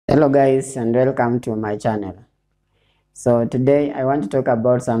Hello guys and welcome to my channel. So today I want to talk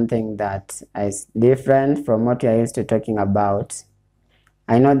about something that is different from what we are used to talking about.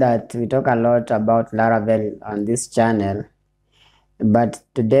 I know that we talk a lot about Laravel on this channel, but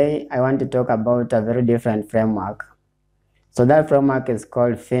today I want to talk about a very different framework. So that framework is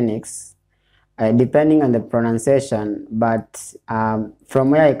called Phoenix, depending on the pronunciation, but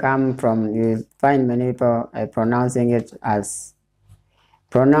from where I come from, you find many people pronouncing it as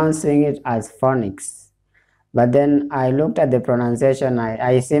Phoenix. But then I looked at the pronunciation,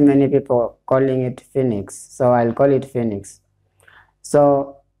 I see many people calling it Phoenix, so I'll call it Phoenix.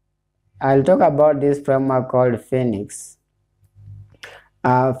 So I'll talk about this framework called Phoenix.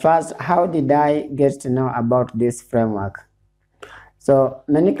 First, how did I get to know about this framework? So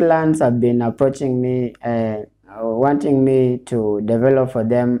many clients have been approaching me, wanting me to develop for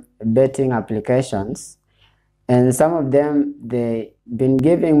them betting applications. And some of them, they've been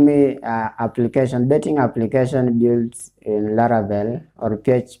giving me betting application built in Laravel or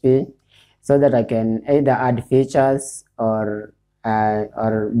PHP, so that I can either add features or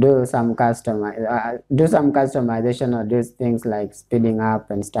do some customization or do things like speeding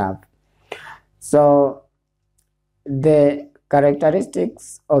up and stuff. So the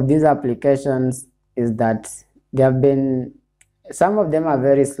characteristics of these applications is that some of them are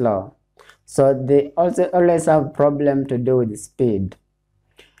very slow. So they also always have problem to do with speed.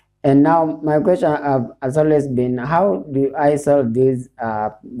 And now my question has always been, how do I solve this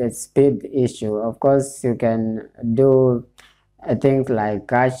the speed issue? Of course, you can do things like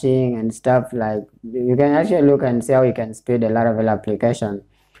caching and stuff. Like you can actually look and see how you can speed a Laravel application.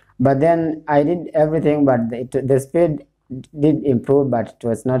 But then I did everything, but the speed did improve, but it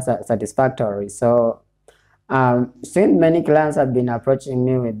was not satisfactory. So since many clients have been approaching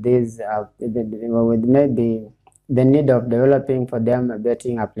me with this, with maybe the need of developing for them a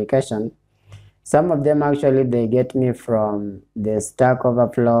betting application, some of them actually they get me from the Stack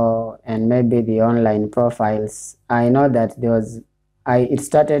Overflow and maybe the online profiles. I know that it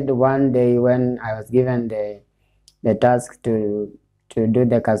started one day when I was given the task to do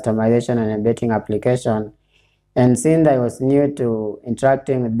the customization and a betting application. And since I was new to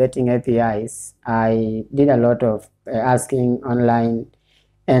interacting with betting APIs, I did a lot of asking online.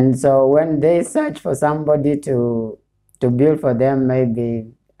 And so when they search for somebody to build for them, maybe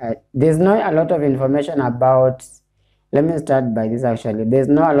there's not a lot of information about, let me start by this actually. There's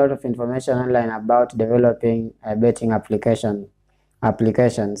not a lot of information online about developing betting applications.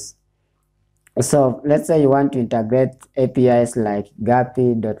 So let's say you want to integrate APIs like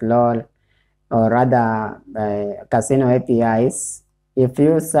Gapi.lol or other casino APIs. If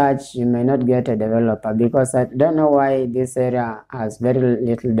you search, you may not get a developer, because I don't know why this area has very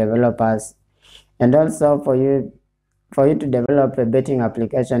little developers. And also for you to develop a betting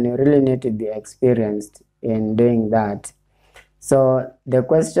application, you really need to be experienced in doing that. So the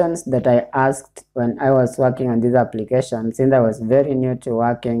questions that I asked when I was working on this application, since I was very new to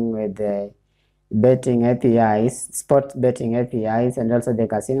working with the betting APIs, sports betting APIs, and also the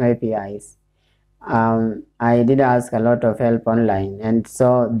casino APIs, I did ask a lot of help online, and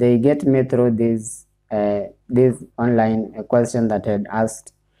so they get me through this online question that I had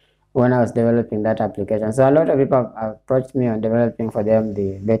asked when I was developing that application. So a lot of people approached me on developing for them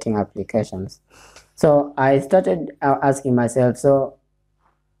the betting applications. So I started asking myself, so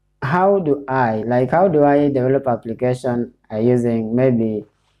how do I develop application using maybe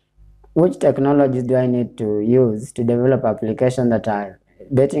which technologies do I need to use to develop applications that are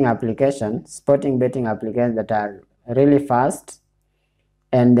sporting betting applications that are really fast,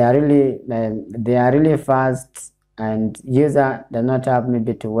 and they are really fast, and user does not have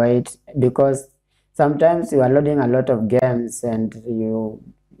maybe to wait, because sometimes you are loading a lot of games and you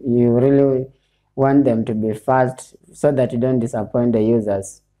really want them to be fast so that you don't disappoint the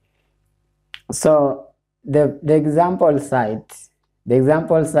users. So the example site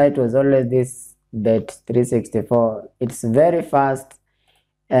was always this Bet364. It's very fast,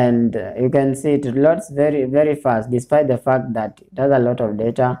 and you can see it loads very, very fast, despite the fact that it has a lot of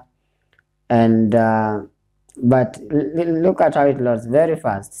data. And but look at how it loads very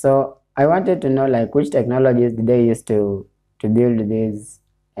fast. So I wanted to know, like, which technologies did they use to build this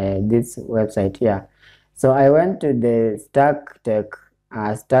website here. So I went to the Stackshare,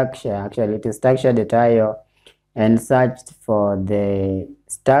 actually to Stackshare.io, and searched for the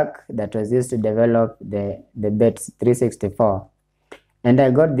stack that was used to develop the Bet364. And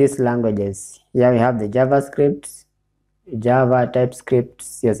I got these languages. Here we have the JavaScript, Java, TypeScript,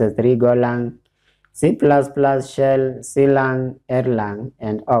 CSS3, Golang, C++, Shell, Clang, Erlang,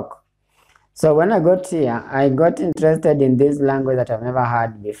 and Awk. So when I got here, I got interested in this language that I've never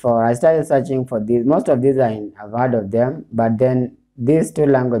heard before. I started searching for these. Most of these I've heard of them, but then these two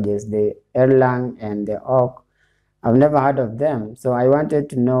languages, the Erlang and the Awk, I've never heard of them. So I wanted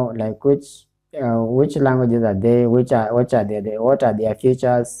to know like which languages are they, what are their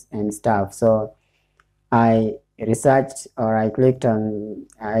features and stuff. So I researched I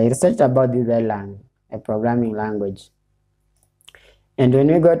researched about this Erlang, a programming language. And when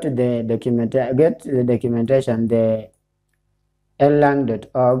we go to the documentation, the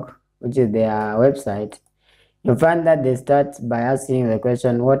erlang.org, which is their website, you find that they start by asking the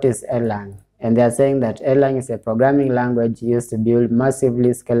question, what is Erlang? And they are saying that Erlang is a programming language used to build massively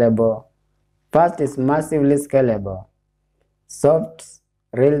scalable. First is massively scalable, soft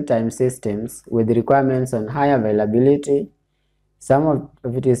real-time systems with requirements on high availability. Some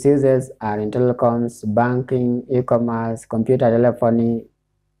of its uses are in telecoms, banking, e-commerce, computer telephony,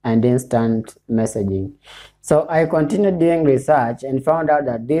 and instant messaging. So I continued doing research and found out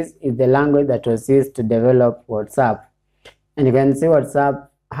that this is the language that was used to develop WhatsApp. And you can see WhatsApp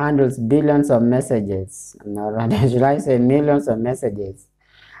handles billions of messages, or should I say millions of messages.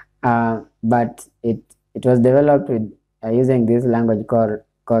 But it was developed with using this language called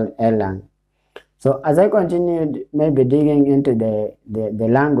Erlang. So as I continued maybe digging into the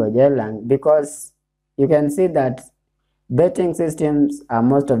language Erlang, because you can see that betting systems are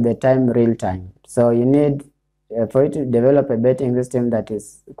most of the time real time. So you need, for you to develop a betting system that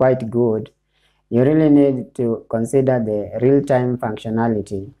is quite good, you really need to consider the real time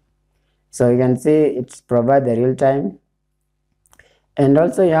functionality. So you can see it provides the real time. And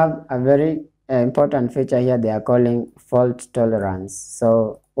also you have a very important feature here they are calling fault tolerance.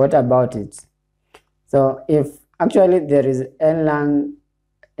 So what about it? So if actually there is Erlang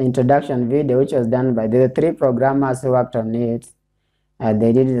introduction video which was done by the three programmers who worked on it.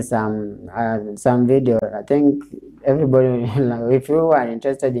 They did some video. I think everybody, if you are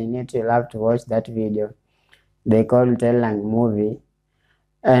interested in it, you'll have to watch that video. They call it Erlang movie,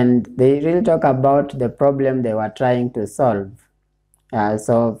 and they really talk about the problem they were trying to solve.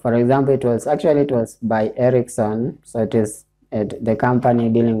 So, for example, it was by Ericsson. So it is the company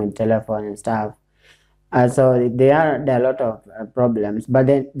dealing with telephone and stuff. So there are a lot of problems, but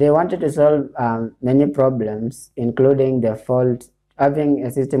they wanted to solve many problems, including having a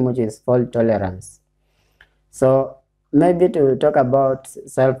system which is fault tolerance. So maybe to talk about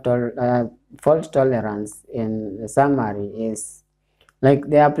fault tolerance in summary is like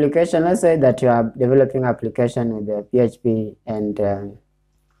the application. Let's say that you are developing application with the PHP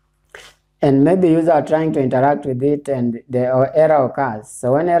and maybe users are trying to interact with it and the error occurs.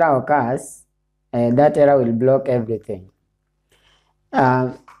 So when error occurs, that error will block everything.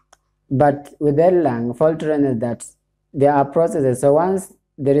 But with Erlang, fault tolerance is that there are processes. So once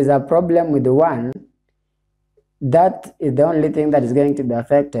there is a problem with one, that is the only thing that is going to be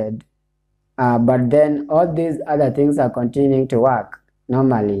affected. But then all these other things are continuing to work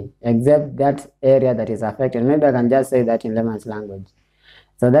normally, except that area that is affected. Maybe I can just say that in layman's language.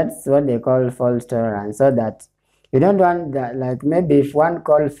 So that's what they call fault tolerance. So that you don't want that, like maybe if one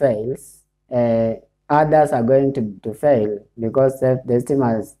call fails, others are going to fail because the system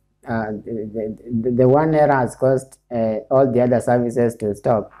has the one error has caused all the other services to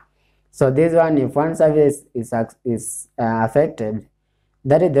stop. So this one, if one service is affected,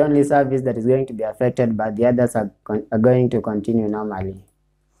 that is the only service that is going to be affected, but the others are going to continue normally.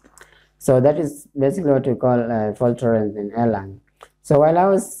 So that is basically what we call fault tolerance in Erlang. So while I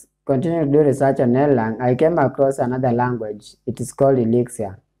was continuing to do research on Erlang, I came across another language. It is called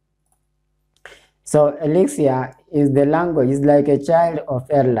Elixir. So Elixir is the language, is like a child of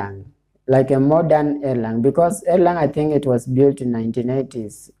Erlang, like a modern Erlang, because Erlang, I think it was built in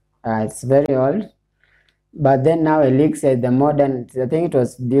 1980s. It's very old. But then now Elixir, the modern, I think it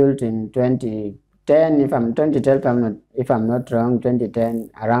was built in 2010, if I'm not wrong,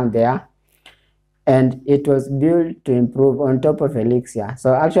 2010, around there. And it was built to improve on top of Elixir.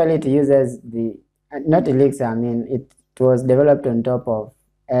 So actually it uses not Elixir, I mean, it was developed on top of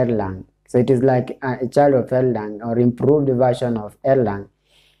Erlang. So it is like a child of Erlang or improved version of Erlang.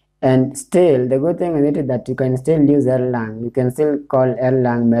 And still, the good thing with it is that you can still use Erlang. You can still call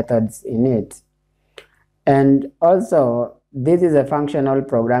Erlang methods in it. And also, this is a functional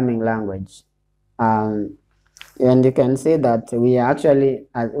programming language. And you can see that we are actually,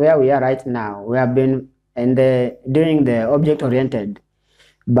 where we are right now, we have been doing the object-oriented.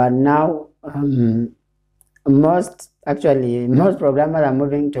 But now, most programmers are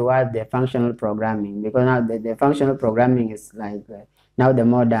moving towards the functional programming, because now the functional programming is like now the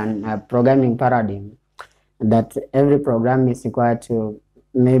modern programming paradigm, that every program is required to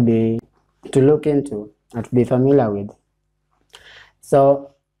maybe to look into or to be familiar with.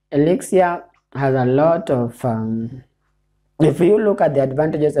 So Elixir has a lot of if you look at the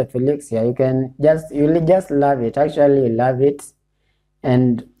advantages of Elixir, you'll just love it. Actually, you love it,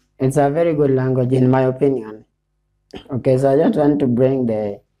 and it's a very good language in my opinion. Okay, so I just want to bring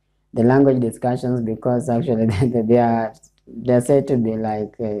the language discussions because actually they're said to be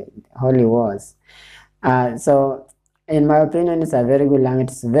like holy wars. So in my opinion, it's a very good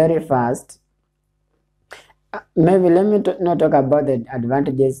language. It's very fast. Maybe let me not talk about the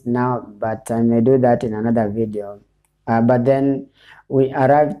advantages now, but I may do that in another video. But then we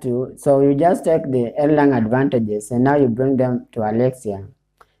arrive to, so you just take the Erlang advantages and now you bring them to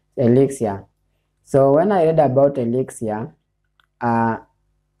Elixir. So when I read about Elixir, I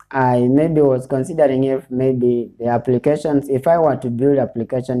maybe was considering if maybe the applications, if I were to build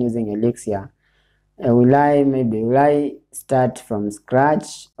application using Elixir, will I start from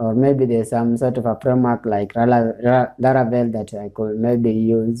scratch, or maybe there's some sort of a framework like Laravel that I could maybe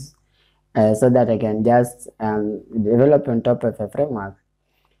use so that I can just develop on top of a framework.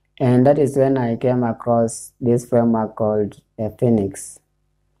 And that is when I came across this framework called Phoenix.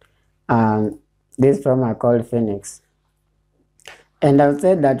 This framework called Phoenix. And I'll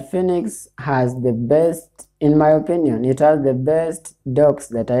say that Phoenix has the best, in my opinion, it has the best docs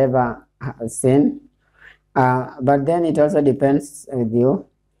that I ever have seen. But then it also depends with you.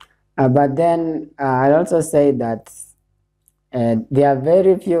 But then I'll also say that there are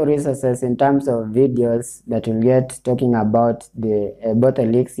very few resources in terms of videos that you'll get talking about the both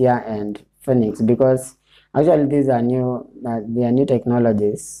Elixir and Phoenix, because actually these are they are new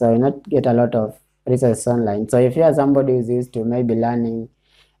technologies, so you not get a lot of resources online. So if you are somebody who's used to maybe learning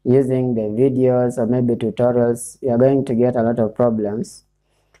using the videos or maybe tutorials, you're going to get a lot of problems.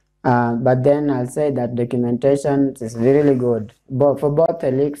 But then I'll say that documentation is really good for both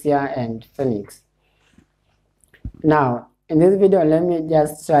Elixir and Phoenix. Now, in this video, let me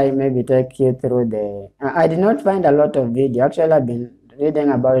just try maybe take you through I did not find a lot of video. Actually, I've been reading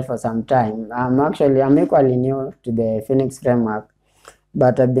about it for some time. I'm equally new to the Phoenix framework,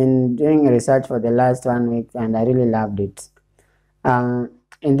 but I've been doing research for the last 1 week and I really loved it.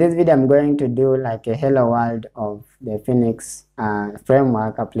 In this video, I'm going to do like a hello world of the Phoenix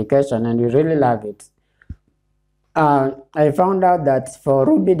framework application, and you really love it. I found out that for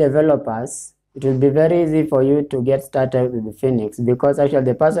Ruby developers, it will be very easy for you to get started with the Phoenix, because actually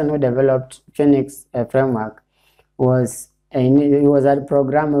the person who developed Phoenix framework was a Ruby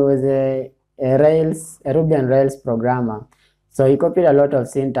on Rails programmer. So he copied a lot of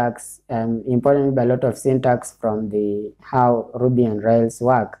syntax, importantly a lot of syntax from how Ruby on Rails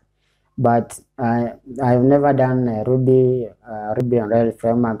work. But I've never done a Ruby on Rails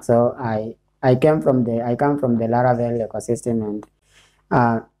framework, so I come from the Laravel ecosystem, and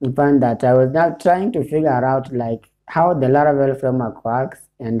I found that I was now trying to figure out like how the Laravel framework works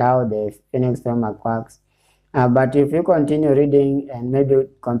and how the Phoenix framework works. But if you continue reading and maybe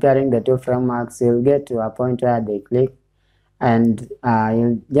comparing the two frameworks, you'll get to a point where they click, and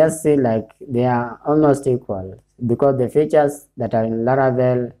you'll just see like they are almost equal, because the features that are in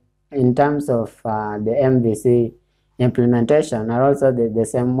Laravel in terms of the MVC implementation are also the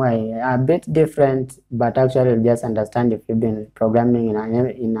same way, a bit different, but actually you'll just understand if you've been programming in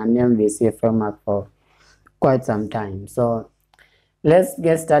an MVC framework for quite some time. So let's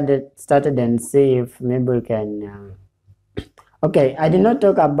get started and see if maybe we can okay, I did not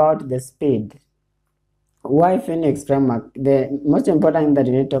talk about the speed. Why Phoenix framework? The most important thing that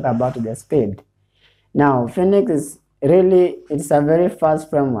you need to talk about is the speed. Now, Phoenix is it's a very fast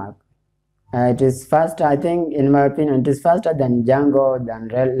framework. It is faster, I think, in my opinion, it is faster than Django, than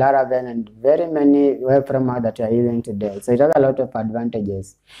Laravel, and very many web frameworks that you are using today. So it has a lot of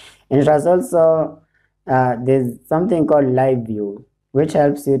advantages. And it has also, there's something called live view, which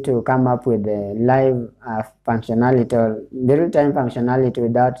helps you to come up with the live functionality or real-time functionality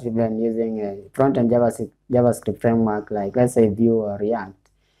without even using a front-end JavaScript framework like, let's say, Vue or React.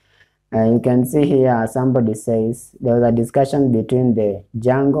 You can see here somebody says there was a discussion between the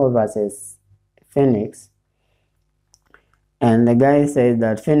Django versus Phoenix, and the guy says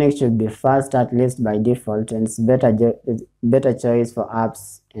that Phoenix should be fast at least by default, and it's better choice for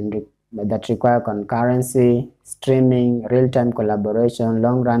apps that require concurrency, streaming, real-time collaboration,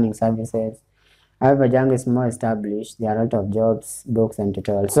 long-running services. However, Django is more established. There are a lot of jobs, books, and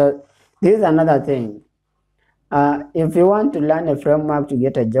tutorials. So this is another thing. If you want to learn a framework to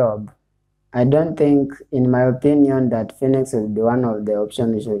get a job, I don't think, in my opinion, that Phoenix will be one of the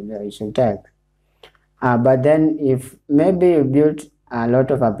options you should take. But then if maybe you built a lot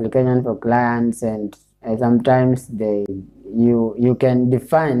of applications for clients and sometimes you can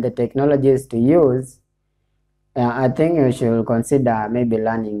define the technologies to use. I think you should consider maybe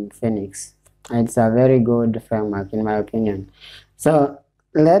learning Phoenix. It's a very good framework in my opinion. So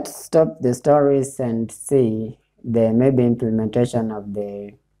let's stop the stories and see the maybe implementation of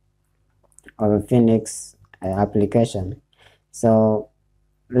the Phoenix application. So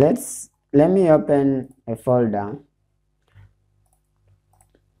let me open a folder.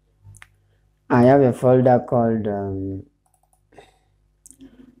 I have a folder called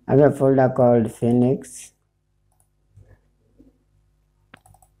Phoenix.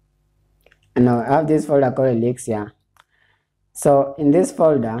 No, I have this folder called Elixir. So in this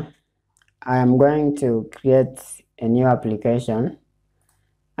folder, I am going to create a new application.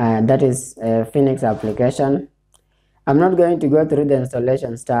 That is a Phoenix application. I'm not going to go through the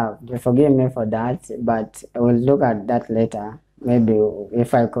installation stuff. Forgive me for that, but I will look at that later. Maybe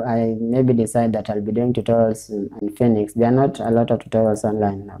if I maybe decide that I'll be doing tutorials on Phoenix. There are not a lot of tutorials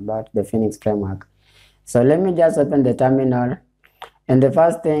online about the Phoenix framework. So let me just open the terminal. And the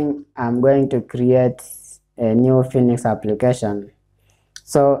first thing, I'm going to create a new Phoenix application.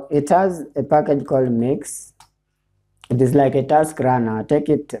 So it has a package called Mix. It is like a task runner. Take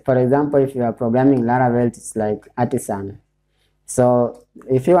it, for example, if you are programming Laravel, it's like Artisan. So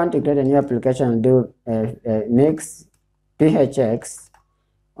if you want to create a new application, do a Mix phx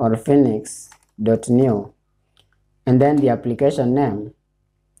or phoenix.new and then the application name.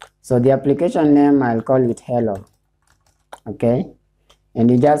 So the application name, I'll call it hello. Okay, and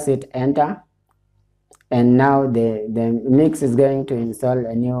you just hit enter, and now the Mix is going to install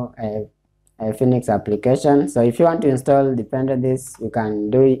a new a Phoenix application. So if you want to install dependencies, you can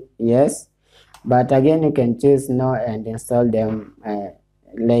do yes, but again you can choose no and install them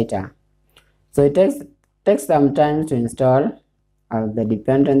later. So it takes some time to install the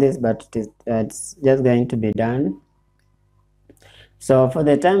dependencies, but it's just going to be done. So for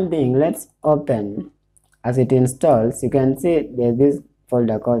the time being, let's open. As it installs, you can see there's this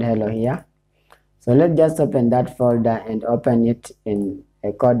folder called hello here. So let's just open that folder and open it in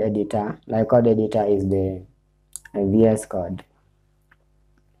a code editor. Like code editor is the VS Code.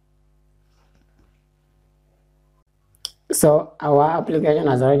 So our application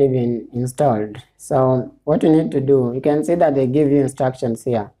has already been installed. So what you need to do, you can see that they give you instructions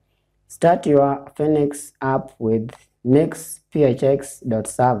here. Start your Phoenix app with mix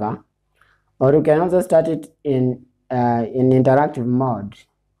phx.server, or you can also start it in interactive mode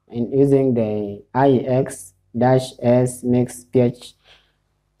in using the ix-s mix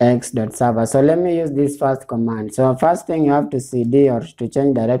phx.server. So let me use this first command. So first thing, you have to cd or to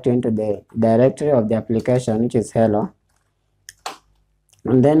change directory into the directory of the application, which is hello.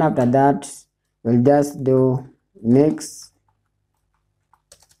 And then after that, we'll just do mix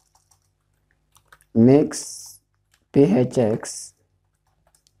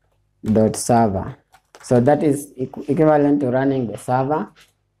phx.server. So that is equivalent to running the server.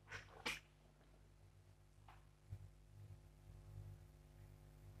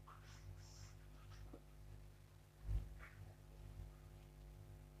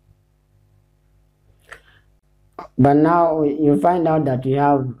 But now you find out that you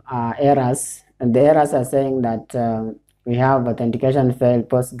have errors, and the errors are saying that we have authentication failed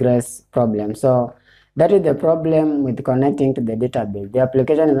Postgres problem. So that is the problem with connecting to the database. The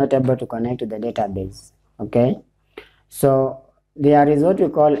application is not able to connect to the database. Okay, so there is what we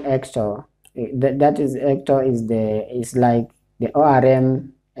call Ecto. That is Ecto is like the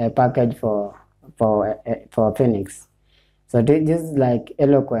ORM package for Phoenix. So this is like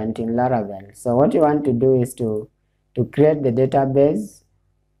eloquent in Laravel. So what you want to do is to create the database.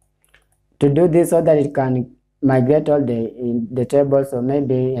 To do this so that it can migrate all the tables, or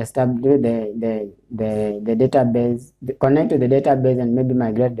maybe establish the database, connect to the database, and maybe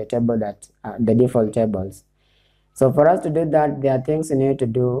migrate the table that the default tables. So for us to do that, there are things we need to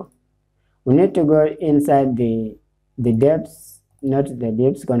do. We need to go inside the deps, not the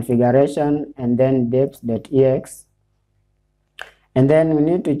deps configuration, and then deps.ex. And then we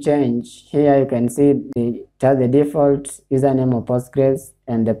need to change here. You can see the default username of Postgres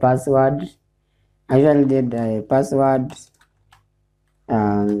and the password. I usually did the password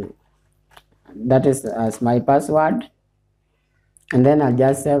that is as my password, and then I'll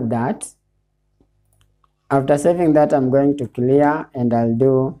just save that. After saving that, I'm going to clear, and I'll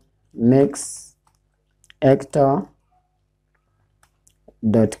do mix ecto.create.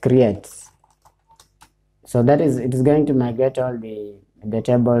 So that is, it is going to migrate all the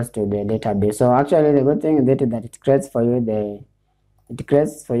tables to the database. So actually the good thing is that it creates for you the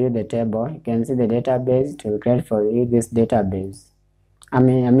table. You can see the database. It will create for you this database.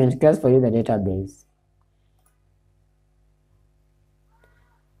 It creates for you the database.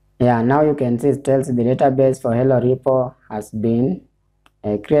 Yeah, now you can see it tells the database for hello repo has been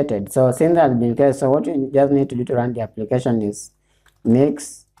created. So since that has been created, so what you just need to do to run the application is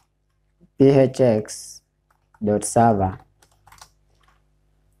mix phx.server.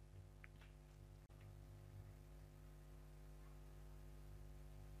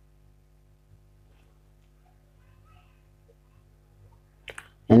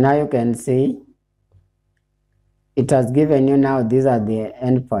 And now you can see it has given you now these are the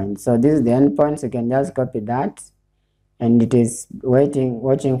endpoints. So this is the endpoints. You can just copy that, and it is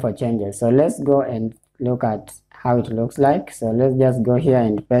watching for changes. So let's go and look at how it looks like. So let's just go here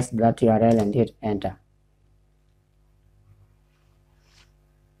and paste that URL and hit enter.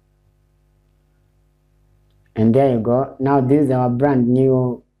 And there you go. Now this is our brand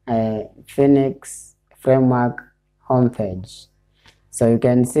new Phoenix framework homepage. So you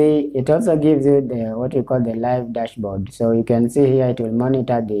can see it also gives you the what you call the live dashboard. So you can see here it will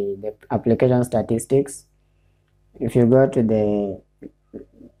monitor the application statistics. If you go to the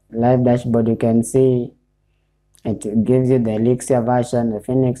live dashboard, you can see it gives you the Elixir version, the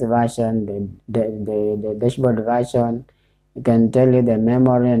Phoenix version, the dashboard version. It can tell you the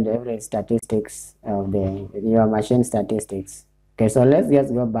memory and every statistics of your machine statistics. Okay, so let's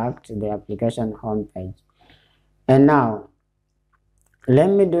just go back to the application homepage. And now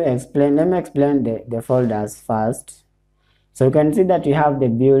let me explain the folders first. So you can see that we have the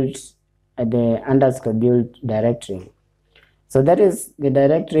build the underscore build directory. So that is the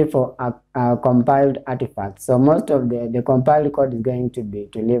directory for a compiled artifacts. So most of the compiled code is going to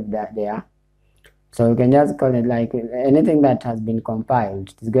live there. So you can just call it like anything that has been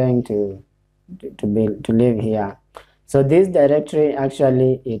compiled is going to live here. So this directory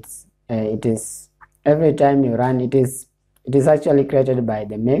actually it is every time you run it is actually created by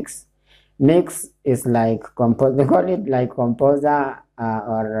the mix. Mix is like they call it like composer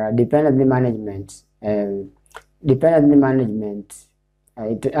or dependency management. Dependency management.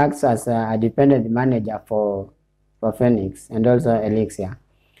 It acts as a dependency manager for Phoenix and also Elixir.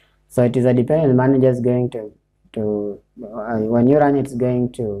 So it is a dependency manager is going to when you run it's going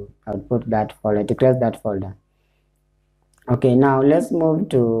to output that folder, to create that folder. Okay, now let's move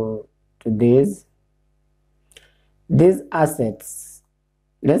to these assets.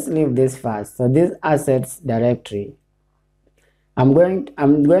 Let's leave this first. So these assets directory. I'm going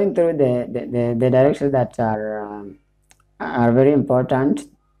through the directions that are very important,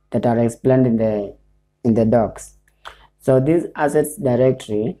 that are explained in the docs. So this assets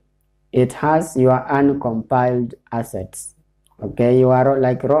directory, it has your uncompiled assets. Okay, you are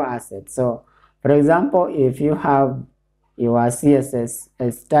like raw assets. So for example, if you have your CSS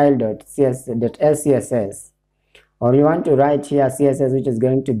style.css, or you want to write here CSS which is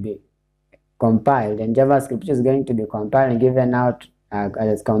going to be compiled, and JavaScript which is going to be compiled and given out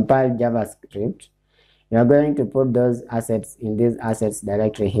as compiled JavaScript, you are going to put those assets in this assets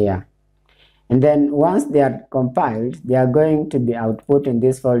directory here. And then once they are compiled, they are going to be output in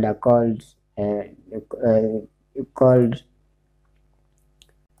this folder called they're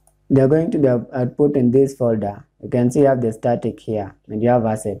going to be output in this folder. You can see you have the static here and you have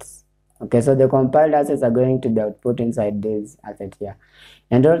assets. Okay, so the compiled assets are going to be output inside this asset here.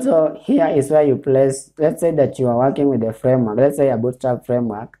 And also here is where you place, let's say that you are working with a framework, let's say a Bootstrap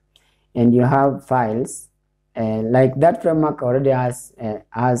framework, and you have files like that framework already has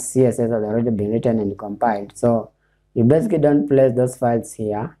CSS that already been written and compiled. So you basically don't place those files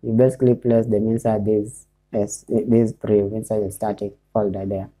here. You basically place them inside this prev, inside the static folder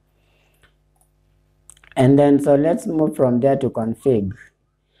there. And then so let's move from there to config.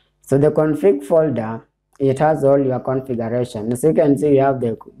 So the config folder, it has all your configuration. As you can see, you have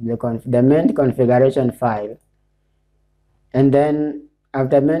the main configuration file, and then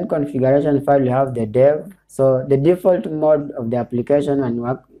after main configuration file, you have the dev. So the default mode of the application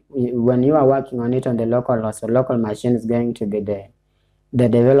when you are working on it on the local machine is going to be the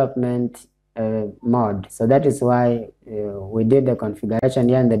development mode. So that is why we did the configuration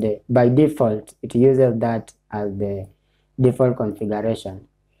here, and by default it uses that as the default configuration.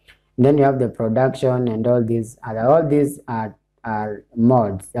 Then you have the production and all these are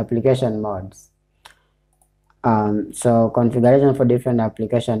modes, application modes. So configuration for different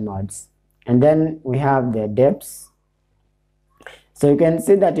application modes. And then we have the depths. So you can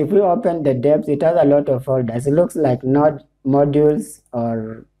see that if we open the depths, it has a lot of folders. It looks like not modules,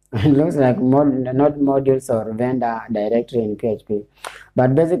 or it looks like not modules or vendor directory in PHP.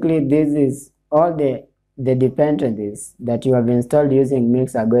 But basically this is all the dependencies that you have installed using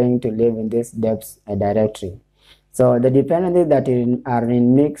Mix are going to live in this depths directory. So the dependencies that are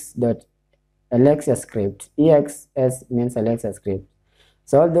in Mix.Elixir script, EXS means Elixir script.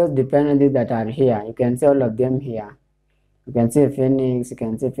 So all those dependencies that are here, you can see all of them here. You can see Phoenix, you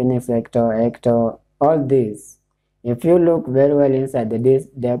can see Phoenix Hector, all these. If you look very well inside the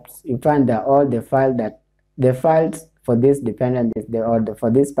depths, you find that all the files for these dependencies for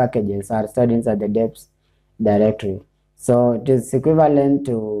these packages are stored inside the depths directory. So it is equivalent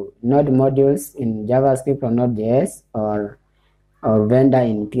to node modules in JavaScript or Node.js or vendor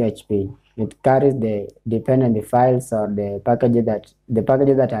in PHP. It carries the dependency files or the packages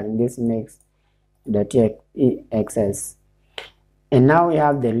that are in this mix.txt. And now we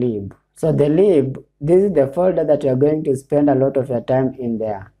have the lib. So the lib, this is the folder that you're going to spend a lot of your time in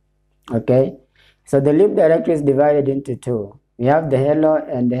there. Okay. So the lib directory is divided into two. We have the hello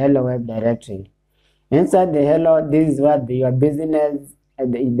and the hello web directory. Inside the hello, this is what your business,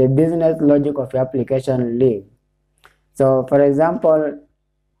 the business logic of your application live. So for example,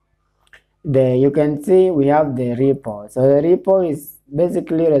 you can see we have the repo. So the repo is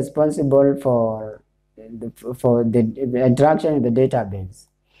basically responsible for the interaction with the database.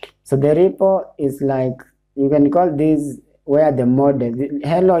 So the repo is like, you can call this where the model,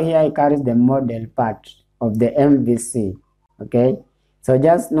 hello here carries the model part of the MVC. Okay. So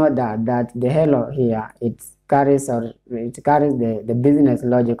just know that the hello here, it carries the business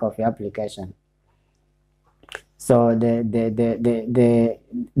logic of your application. So the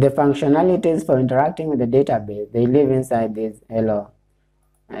functionalities for interacting with the database, they live inside this hello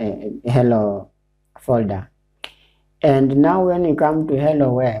folder. And now when you come to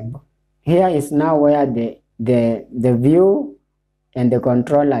hello web, here is now where the view and the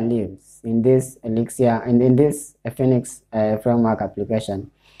controller lives in this Elixir and in this Phoenix framework application.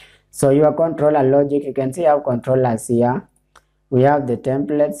 So your controller logic, you can see our controllers here. We have the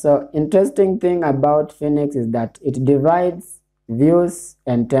templates. So interesting thing about Phoenix is that it divides views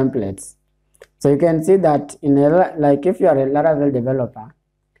and templates. So you can see that like if you are a Laravel developer,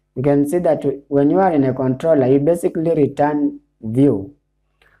 you can see that when you are in a controller, you basically return view.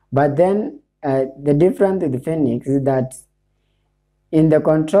 But then the difference with Phoenix is that in the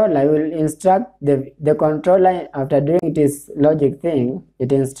controller, you will instruct the controller after doing its logic thing,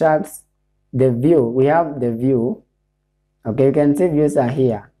 it instructs the view. We have the view. Okay, you can see views are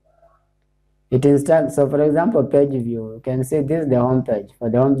here. It instructs, so for example, page view, you can see this is the home page. For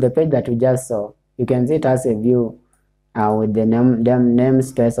the page that we just saw, you can see it has a view with the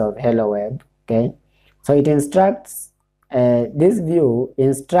namespace of hello web. Okay, so it instructs, this view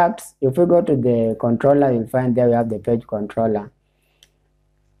instructs, if we go to the controller, you'll find there we have the page controller.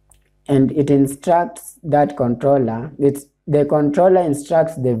 And it instructs that controller, the controller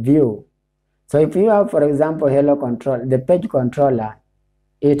instructs the view. So if you have, for example, hello control, the page controller,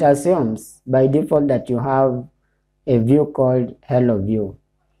 it assumes by default that you have a view called hello view.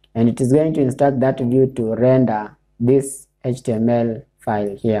 And it is going to instruct that view to render this HTML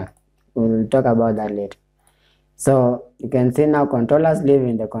file here. We'll talk about that later. So you can see now controllers live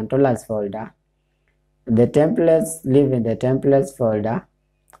in the controllers folder. The templates live in the templates folder.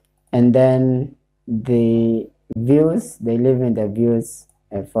 And then the views, they live in the views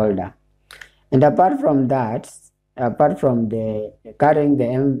folder. And apart from that, apart from the carrying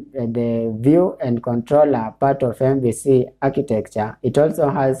the view and controller part of MVC architecture, it also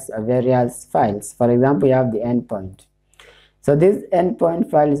has various files. For example, you have the endpoint. So this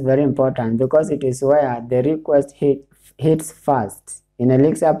endpoint file is very important because it is where the request hits first. In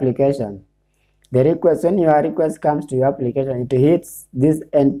Elixir application, the request, when your request comes to your application, it hits this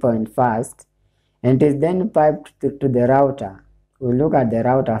endpoint first, and it is then piped to the router. We'll look at the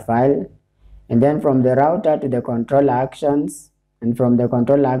router file. And then from the router to the controller actions, and from the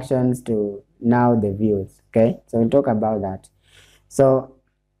controller actions to now the views. Okay, so we'll talk about that. So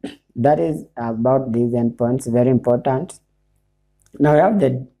that is about these endpoints, very important. Now we have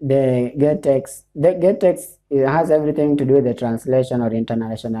the gettext. The gettext has everything to do with the translation or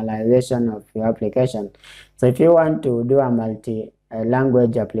internationalization of your application. So if you want to do a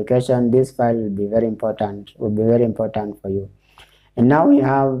multi-language application, this file will be very important. For you. And now we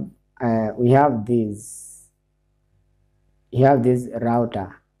have this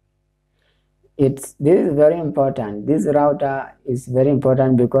router. This is very important. This router is very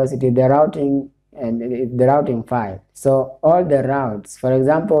important because it is the routing and the routing file. So all the routes, for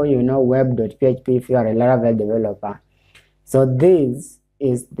example, web.php if you are a Laravel developer. So this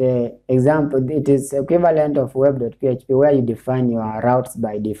is the example. It is equivalent of web.php where you define your routes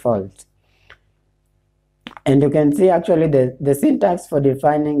by default. And you can see actually the syntax for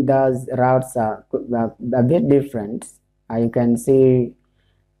defining those routes are a bit different. You can see,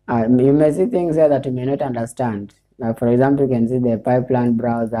 you may see things there that you may not understand. For example, you can see the pipeline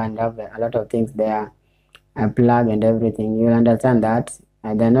browser and have a lot of things there, a plug and everything. You'll understand that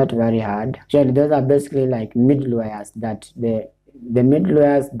They're not very hard. Actually, those are basically like middlewares that the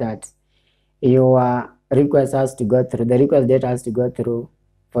middlewares that your request has to go through, the request data has to go through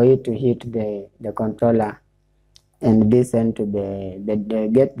for you to hit the controller and be sent to the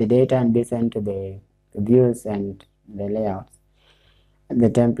get the data and be sent to the views and the layouts, the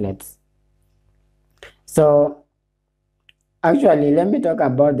templates. So actually, let me talk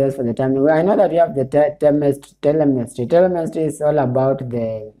about this for the time. I know that we have the telemetry. Telemetry is all about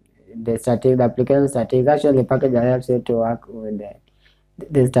the application statistics. Actually, the package that helps you to work with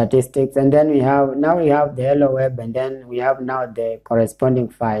the statistics. And then we have the hello web, and then we have now the corresponding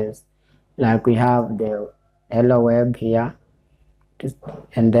files. Like we have the hello web here,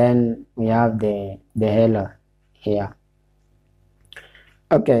 and then we have the hello here.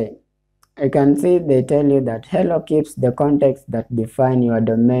 Okay. I can see they tell you that hello keeps the context that define your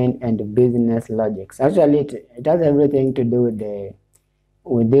domain and business logics. Actually, it has everything to do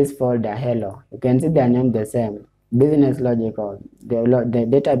with this folder hello. You can see they are named the same, business logic or the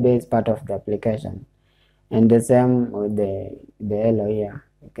database part of the application, and the same with the hello here.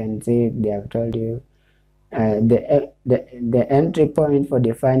 You can see they have told you the entry point for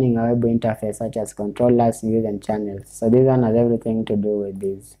defining a web interface such as controllers, views, and channels. So this one has everything to do with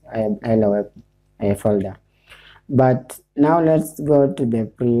this hello web folder. But now let's go to the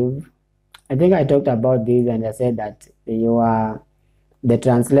preview. I think I talked about this and I said that the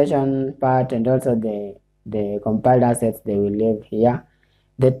translation part and also the compiled assets they will live here.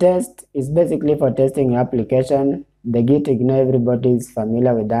 The test is basically for testing your application. The Git ignore, everybody is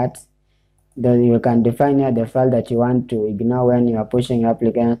familiar with that. Then you can define here the file that you want to ignore when you are pushing your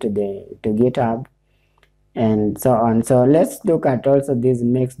application to GitHub and so on. So let's look at also this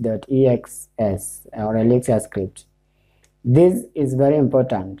mix.exs or Elixir script. This is very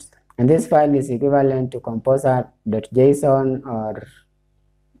important, and this file is equivalent to composer.json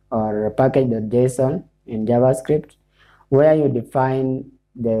or package.json in JavaScript, where you define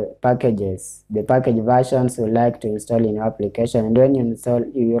the packages, the package versions you like to install in your application, and when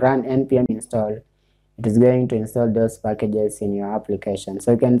you run npm install, it is going to install those packages in your application.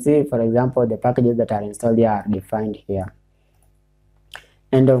 So you can see, for example, the packages that are installed here are defined here.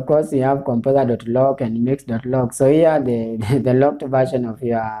 And of course, you have composer.log and mix.log. So here the logged version of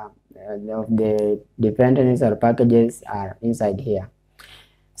your of the dependencies or packages are inside here.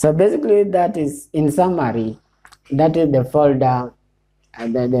 So basically, that is, in summary, that is the folder.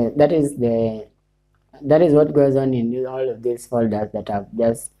 That is what goes on in all of these folders that I've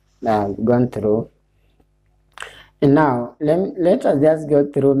just gone through. And now let us just go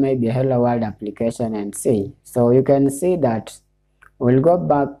through maybe a hello world application and see. So you can see that we'll go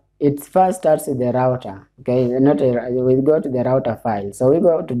back. It first starts with the router. Okay, we go to the router file. So we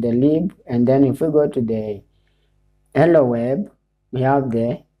go to the lib, and then if we go to the hello web, we have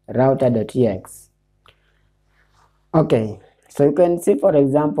the router.ex. Okay. So you can see, for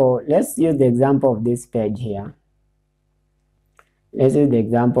example, let's use the example of this page here. Let's use the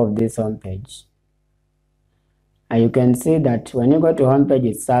example of this home page. And you can see that when you go to home page,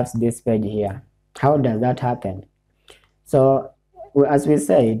 it serves this page here. How does that happen? So as we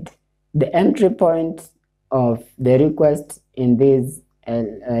said, the entry point of the request in this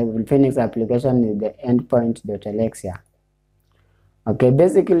Phoenix application is the endpoint.elixir. Okay,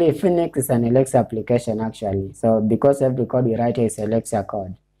 basically Phoenix is an Elixir application actually. So because every code we write here is Elixir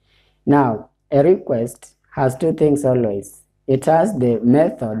code. Now, a request has two things always. It has the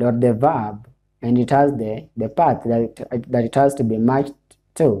method or the verb, and it has the path that it has to be matched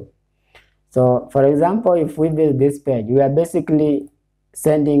to. So for example, if we build this page, we are basically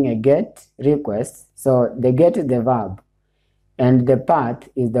sending a get request. So the get is the verb, and the path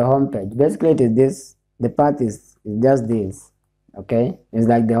is the home page. Basically it is this, the path is just this. Okay, it's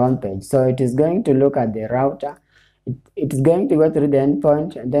like the home page. So it is going to look at the router. It is going to go through the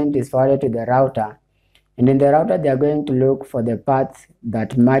endpoint, and then it is forwarded to the router. And in the router, they are going to look for the path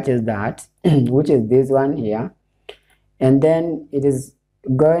that matches that, which is this one here. And then it is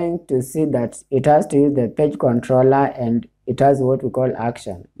going to see that it has to use the page controller, and it has what we call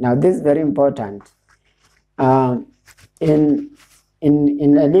action. Now, this is very important. In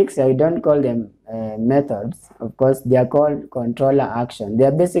Elixir, we don't call them methods. Of course, they are called controller action. They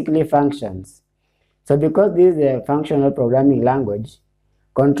are basically functions. So because this is a functional programming language,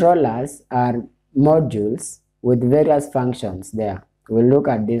 controllers are modules with various functions there. We'll look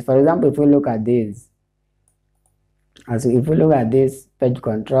at this. For example, if we look at this, if we look at this page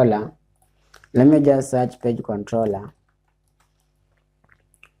controller, let me just search page controller.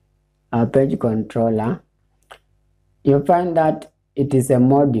 Page controller, you find that it is a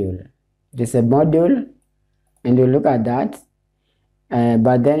module. It is a module, and you look at that,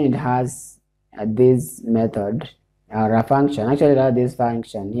 but then it has this method or a function. Actually, it has this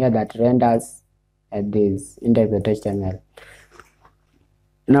function here that renders this index.html.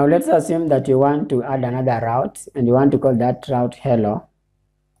 Now let's assume that you want to add another route and you want to call that route hello.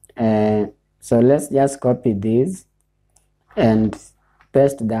 So let's just copy this and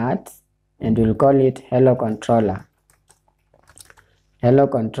paste that, and we'll call it hello controller. Hello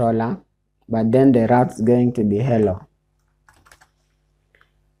controller, but then the route is going to be hello.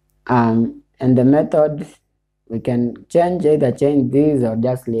 And the method, we can either change this or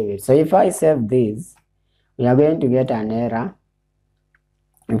just leave it. So if I save this, we are going to get an error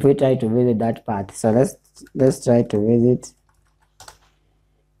if we try to visit that path. So let's try to visit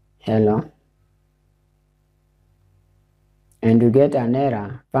hello, and we get an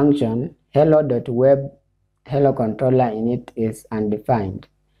error. Function hello.web hello controller init is undefined.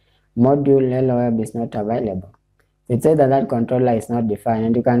 Module hello web is not available. It says that controller is not defined,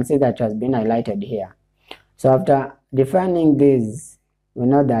 and you can see that it has been highlighted here. So after defining this, we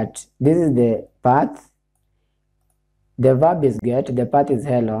know that this is the path, the verb is get, the path is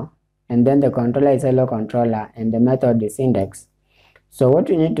hello, and then the controller is hello controller, and the method is index. So what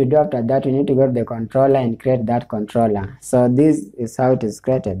we need to do after that, we need to go to the controller and create that controller. So this is how it is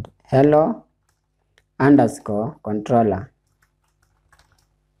created: hello underscore controller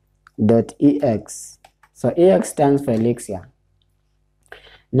dot ex. So ex stands for Elixir.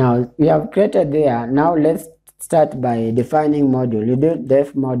 Now we have created there. Now let's start by defining module. You do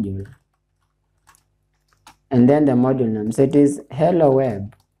def module and then the module name. So it is hello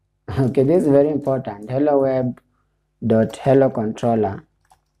web. Okay, this is very important. Hello web dot hello controller,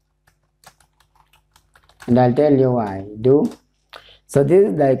 and I'll tell you why. So this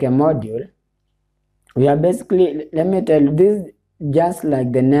is like a module. We are basically, let me tell you, this is just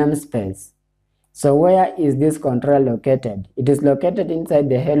like the namespace. So where is this controller located? It is located inside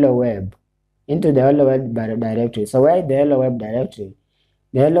the hello web, into the hello web directory. So where is the hello web directory?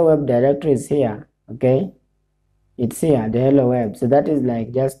 The hello web directory is here. Okay, it's here, the hello web. So that is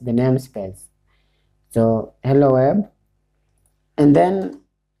like just the namespace. So hello web, and then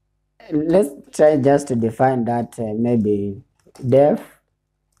let's try just to define that maybe def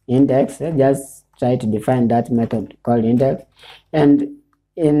index. Let's just try to define that method called index. And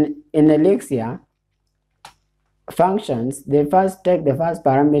in Elixir functions, they first take the first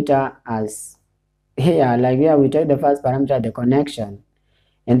parameter as here, like here we take the first parameter, the connection,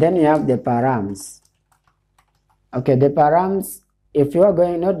 and then you have the params. Okay, the params, if you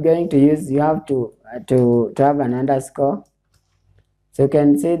are not going to use, you have to have an underscore. So you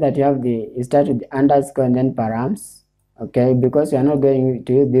can see that you start with the underscore and then params. Okay, because we are not going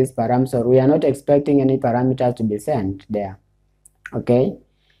to use these params, or we are not expecting any parameters to be sent there. Okay,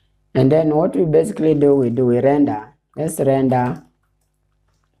 and then what we basically do, we render. Let's render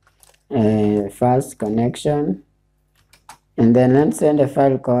first connection, and then let's send a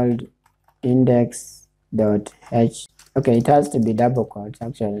file called index.h. Okay, it has to be double quotes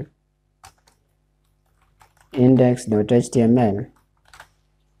actually. Index.html.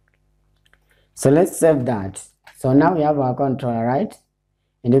 So let's save that. So now we have our controller, right?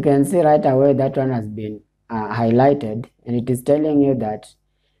 And you can see right away that one has been highlighted, and it is telling you that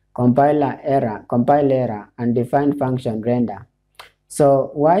compile error, undefined function render.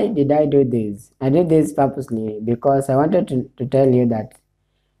 So why did I do this? I did this purposely because I wanted to tell you that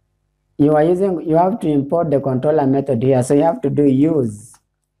you have to import the controller method here. So you have to do use.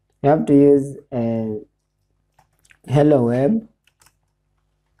 You have to use hello web,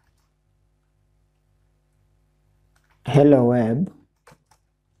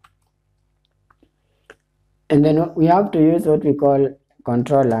 and then we have to use what we call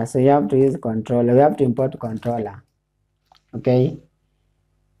controller. So you have to use controller. We have to import controller. Okay,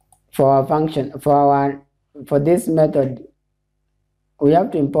 for our function, for this method, we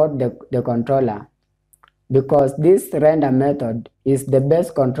have to import the controller, because this render method is the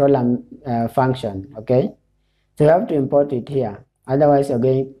best controller function. Okay, so you have to import it here, otherwise you're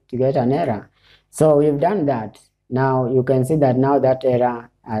going to get an error. So we've done that. Now you can see that now that error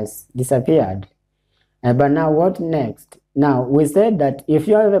has disappeared. But now what next? Now we said that if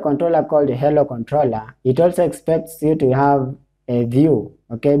you have a controller called a hello controller, it also expects you to have a view.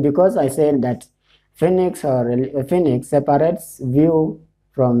 Okay, because I said that Phoenix separates view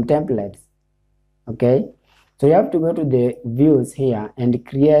from templates. Okay, so you have to go to the views here and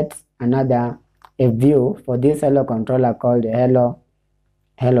create a view for this hello controller called hello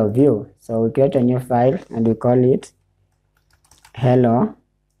view. So we create a new file and we call it hello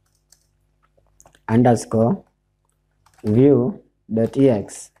underscore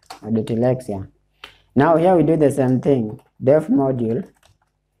view.ex or .elixir. Now here we do the same thing. def module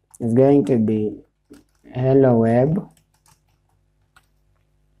is going to be hello web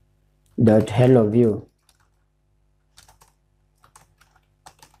dot hello view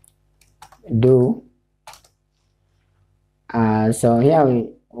do. So here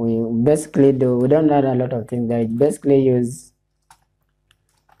we basically we don't add a lot of things there. Basically use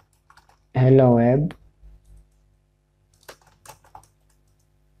hello web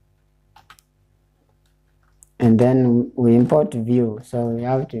and then we import view. So we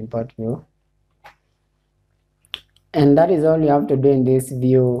have to import view, and that is all you have to do in this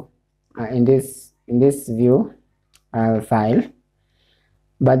view, in this view file.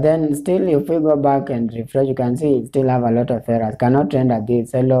 But then still, if we go back and refresh, you can see it still have a lot of errors. Cannot render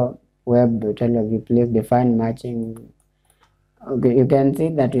this. Hello web, hello view, please define matching. Okay, you can see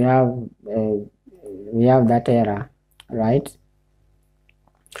that we have that error, right?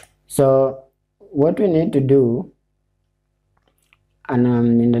 So what we need to do, and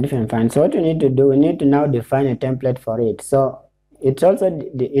in the different file. So what we need to do, we need to now define a template for it. So it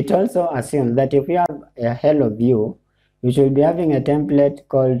also assumes that if you have a hello view, you should be having a template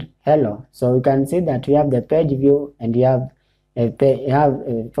called hello. So you can see that we have the page view and you have a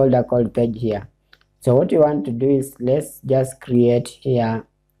folder called page here. So what you want to do is, let's just create here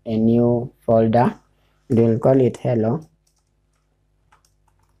a new folder. We'll call it hello.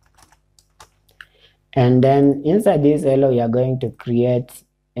 And then inside this hello, we are going to create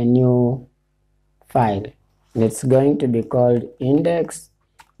a new file. It's going to be called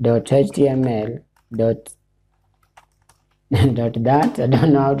index.html dot that, I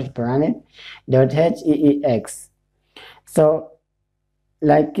don't know how to pronounce it, .hex. So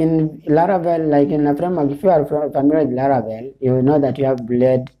like in Laravel, like in a framework, if you are familiar with Laravel, you will know that you have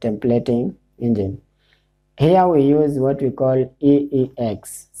Blade templating engine. Here we use what we call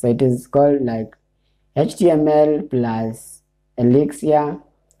EEX. So it is called like HTML plus Elixir.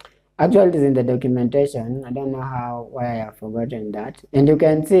 Actually, it is in the documentation. I don't know why I have forgotten that. And you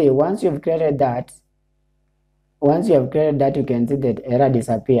can see once you have created that, you can see that error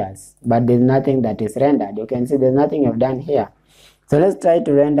disappears, but there's nothing that is rendered. You can see there's nothing you've done here. So let's try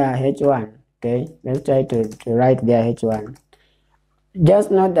to render H1. Okay, let's try to write there H1. Just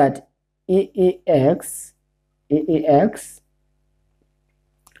note that EEX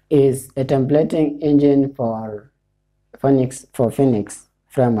is a templating engine for Phoenix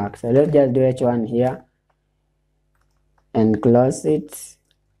framework. So let's just do H1 here and close it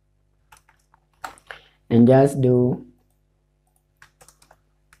and just do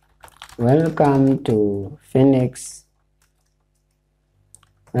welcome to Phoenix.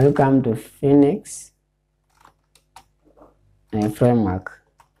 Welcome to Phoenix framework.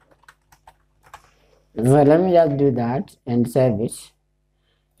 So let me just do that and save it.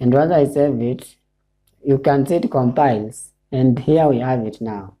 And once I save it, you can see it compiles. And here we have it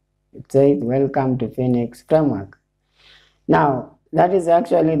now. It says welcome to Phoenix framework. Now that is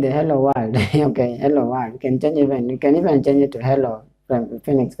actually the hello world. Okay, hello world. You can even change it to hello from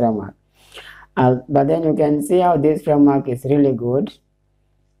Phoenix framework. But then you can see how this framework is really good.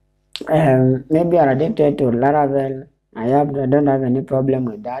 Maybe you're addicted to Laravel. I don't have any problem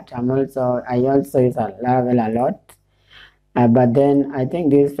with that. I also use Laravel a lot. But then I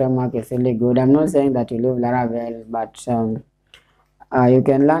think this framework is really good. I'm not saying that you leave Laravel, but you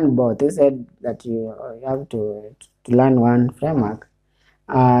can learn both. You said that you have to learn one framework.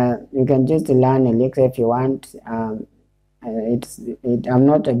 You can choose to learn Elixir if you want. I'm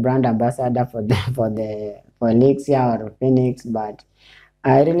not a brand ambassador for Elixir or Phoenix, but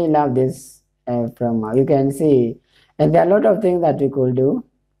I really love this framework. You can see, and there are a lot of things that we could do.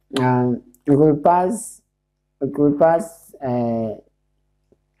 We could pass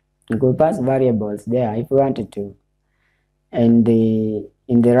variables there if we wanted to, and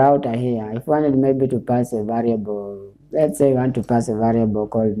in the router here, if we wanted maybe to pass a variable, let's say we want to pass a variable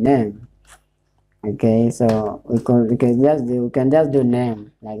called name. Okay, so we can just do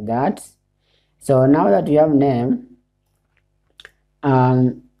name like that. So now that we have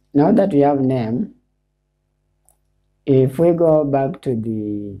name, if we go back to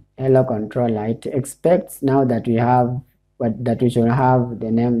the hello controller, it expects now that we should have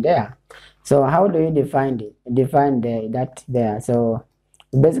the name there. So how do we define that there? So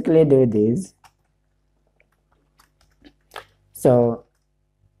we basically do this. So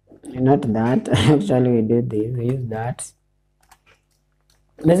not that, actually we do this, we use that.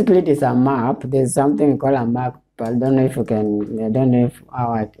 Basically it is a map. There's something we call a map. I don't know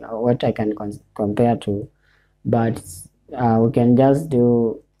what I can compare to, but we can just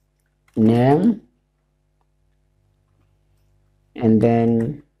do name and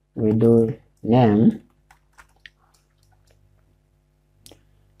then we do name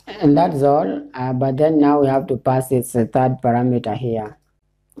And that's all. But then now we have to pass its third parameter here.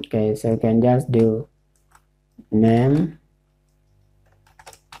 Okay, so you can just do name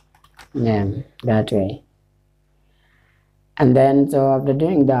that way. And then so after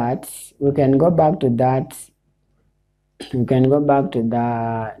doing that, we can go back to that. We can go back to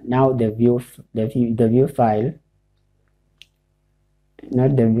the view file,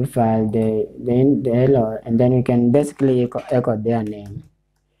 not the view file, the hello, and then we can basically echo their name.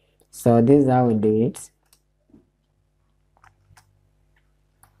 So this is how we do it.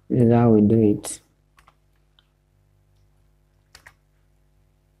 This is how we do it.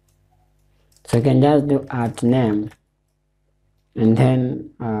 So you can just do at name, and then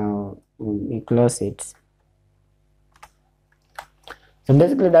we close it. So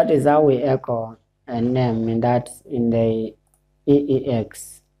basically that is how we echo a name in the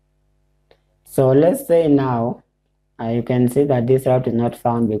EEX. So let's say now you can see that this route is not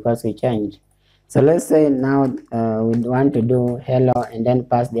found because we changed. So let's say now we want to do hello and then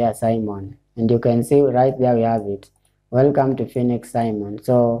pass there Simon, and you can see right there we have it. Welcome to Phoenix, Simon.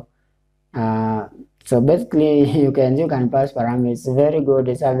 So basically you can pass parameters. It's very good.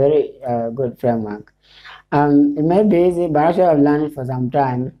 It's a very good framework. It may be easy, but actually I've learned it for some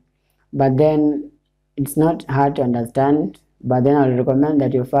time. But then it's not hard to understand. But then I'll recommend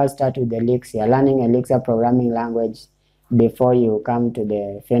that you first start with Elixir, learning Elixir programming language before you come to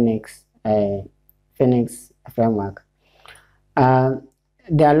the Phoenix framework.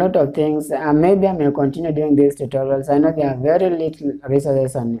 There are a lot of things. Maybe I may continue doing these tutorials. I know there are very little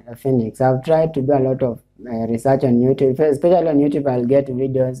resources on Phoenix. I've tried to do a lot of research on YouTube, especially on YouTube. I'll get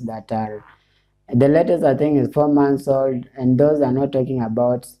videos that are the latest, I think, is 4 months old, and those are not talking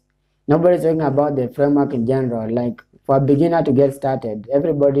about. Nobody's talking about the framework in general. Like for a beginner to get started,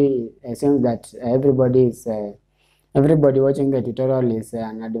 everybody assumes that everybody watching the tutorial is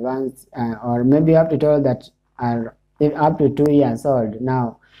an advanced, or maybe you have tutorials that are up to 2 years old.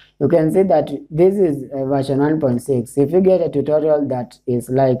 Now you can see that this is version 1.6. If you get a tutorial that is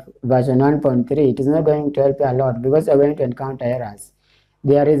like version 1.3, it is not going to help you a lot because you're going to encounter errors.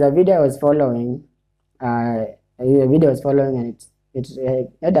 There is a video I was following, and it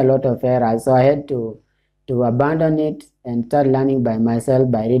had a lot of errors, so I had to abandon it and start learning by myself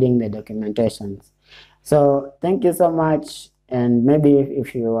by reading the documentations. So thank you so much, and maybe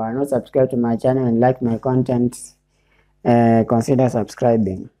if you are not subscribed to my channel and like my content, consider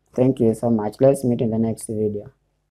subscribing. Thank you so much. Let's meet in the next video.